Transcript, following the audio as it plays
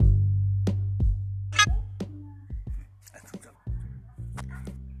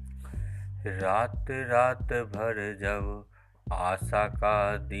रात रात भर जब आशा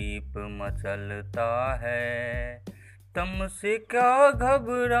का दीप मचलता है, तम से क्या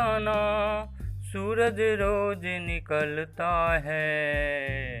घबराना, सूरज रोज निकलता है।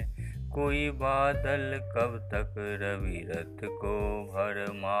 कोई बादल कब तक रवि रथ को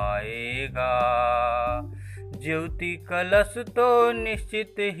भरमाएगा, ज्योति कलश तो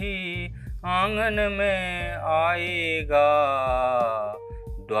निश्चित ही आंगन में आएगा।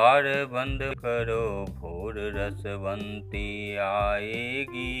 द्वार बंद करो, भोर रसवंती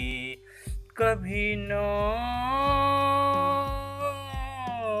आएगी। कभी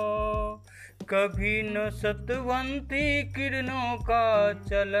न सतवंती किरणों का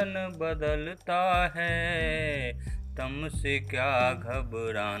चलन बदलता है। तम से क्या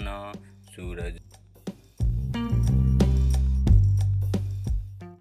घबराना, सूरज